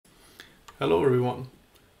Hello everyone,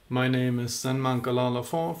 my name is Zenmankala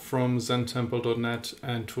Lafont from zentemple.net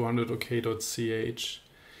and 200ok.ch.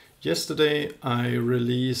 Yesterday I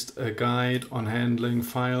released a guide on handling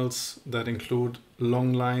files that include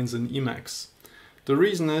long lines in Emacs. The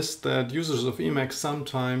reason is that users of Emacs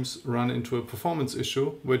sometimes run into a performance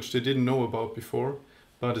issue which they didn't know about before,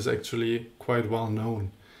 but is actually quite well known.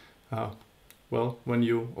 When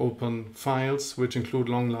you open files which include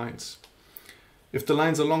long lines. If the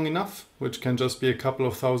lines are long enough, which can just be a couple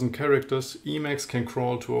of thousand characters, Emacs can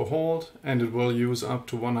crawl to a halt and it will use up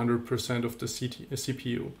to 100% of the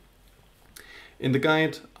CPU. In the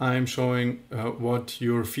guide, I'm showing what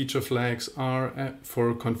your feature flags are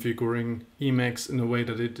for configuring Emacs in a way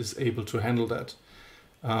that it is able to handle that.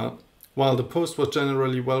 While the post was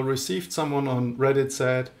generally well received, someone on Reddit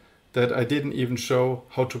said that I didn't even show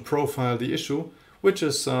how to profile the issue, which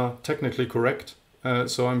is technically correct.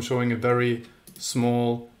 So I'm showing a very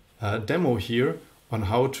small demo here on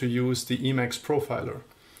how to use the Emacs profiler.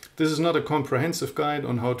 This is not a comprehensive guide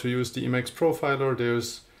on how to use the Emacs profiler.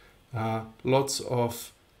 There's lots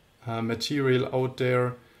of material out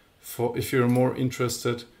there for if you're more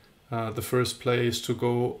interested. The first place to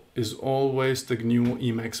go is always the GNU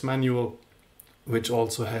Emacs manual, which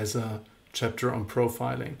also has a chapter on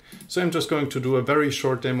profiling. So I'm just going to do a very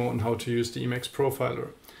short demo on how to use the Emacs profiler.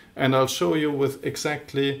 And I'll show you with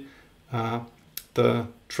exactly the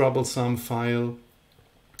troublesome file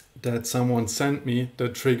that someone sent me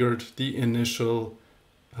that triggered the initial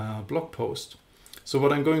blog post. So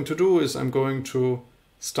what I'm going to do is I'm going to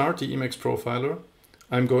start the Emacs profiler.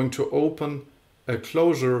 I'm going to open a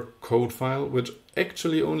closure code file, which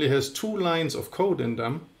actually only has 2 lines of code in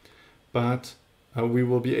them, but we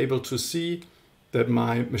will be able to see that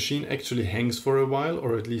my machine actually hangs for a while,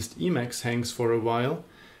 or at least Emacs hangs for a while.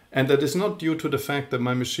 And that is not due to the fact that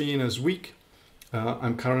my machine is weak.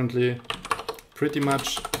 I'm currently pretty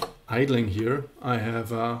much idling here. I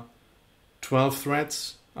have 12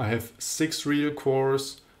 threads, I have 6 real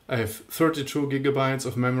cores, I have 32 gigabytes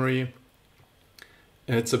of memory.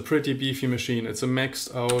 It's a pretty beefy machine. It's a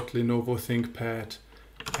maxed out Lenovo ThinkPad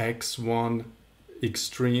X1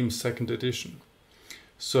 Extreme 2nd edition.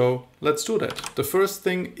 So let's do that. The first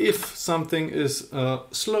thing, if something is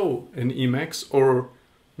slow in Emacs, or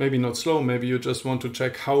maybe not slow, maybe you just want to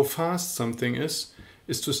check how fast something is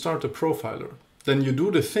to start a profiler. Then you do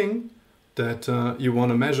the thing that you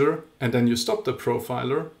want to measure, and then you stop the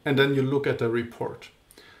profiler, and then you look at the report.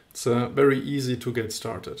 It's very easy to get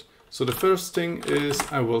started. So the first thing is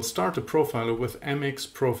I will start a profiler with Emacs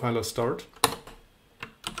profiler start.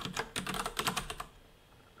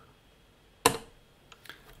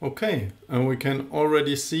 Okay, and we can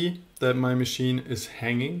already see that my machine is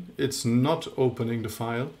hanging. It's not opening the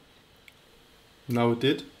file. Now it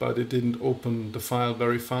did, but it didn't open the file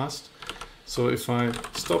very fast. So if I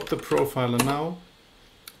stop the profiler now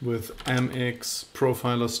with Emacs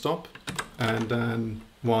profiler stop and then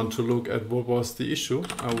want to look at what was the issue,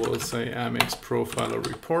 I will say Emacs profiler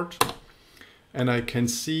report, and I can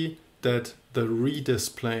see that the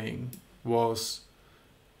redisplaying was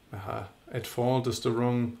at fault is the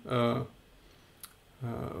wrong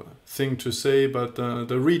thing to say, but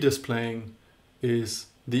the redisplaying is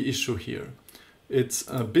the issue here. It's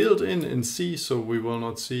built in C, so we will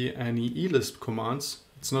not see any elisp commands.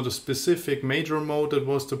 It's not a specific major mode that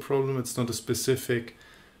was the problem. It's not a specific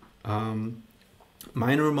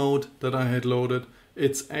minor mode that I had loaded.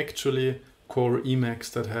 It's actually core Emacs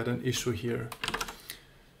that had an issue here.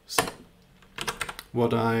 So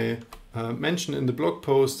what I mentioned in the blog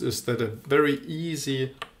post is that a very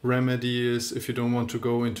easy remedy is, if you don't want to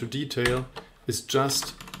go into detail, is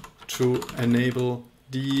just to enable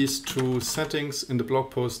these 2 settings. In the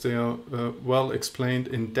blog post they are well explained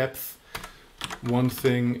in depth. One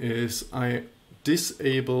thing is I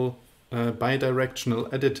disable bi-directional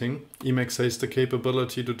editing. Emacs has the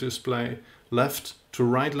capability to display left to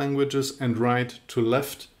right languages and right to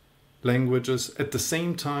left languages at the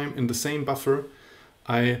same time in the same buffer.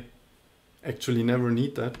 I actually never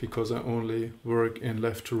need that because I only work in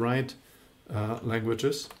left to right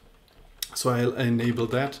languages. So I'll enable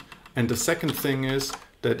that. And the second thing is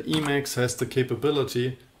that Emacs has the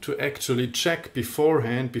capability to actually check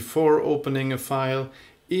beforehand, before opening a file,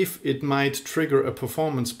 if it might trigger a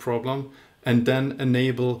performance problem, and then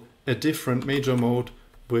enable a different major mode,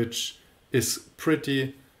 which is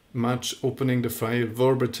pretty much opening the file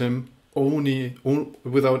verbatim, only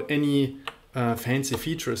without any fancy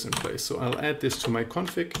features in place. So I'll add this to my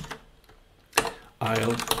config.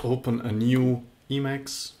 I'll open a new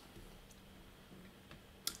Emacs.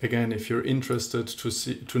 Again, if you're interested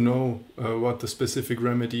to know what the specific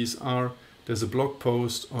remedies are, there's a blog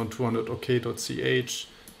post on 200ok.ch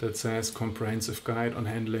that says comprehensive guide on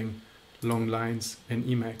handling long lines in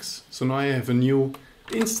Emacs. So now I have a new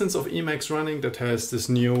instance of Emacs running that has this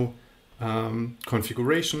new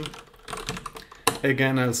configuration.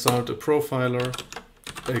 Again, I'll start a profiler.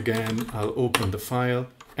 Again, I'll open the file,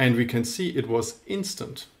 and we can see it was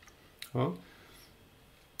instant. Well,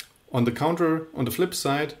 on the flip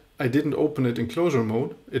side, I didn't open it in closure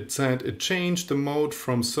mode. It said it changed the mode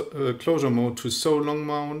from closure mode to so long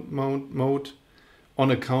mode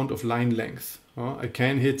on account of line length. I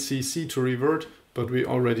can hit CC to revert, but we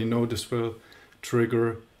already know this will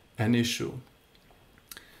trigger an issue.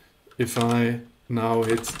 If I now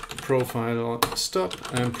hit profiler stop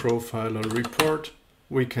and profiler report,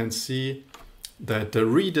 we can see that the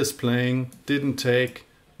redisplaying didn't take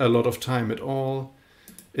a lot of time at all.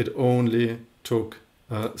 It only took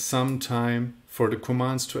some time for the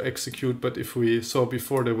commands to execute, but if we saw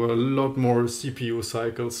before, there were a lot more CPU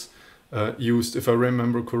cycles used. If I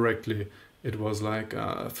remember correctly, it was like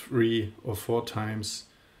 3 or 4 times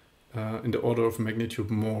in the order of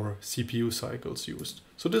magnitude more CPU cycles used.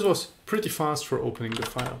 So this was pretty fast for opening the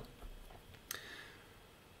file.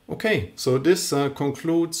 Okay, so this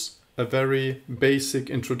concludes a very basic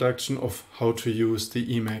introduction of how to use the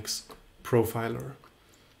Emacs profiler.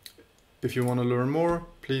 If you want to learn more,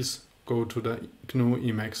 please go to the GNU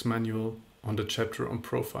Emacs manual on the chapter on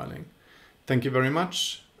profiling. Thank you very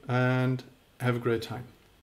much and have a great time.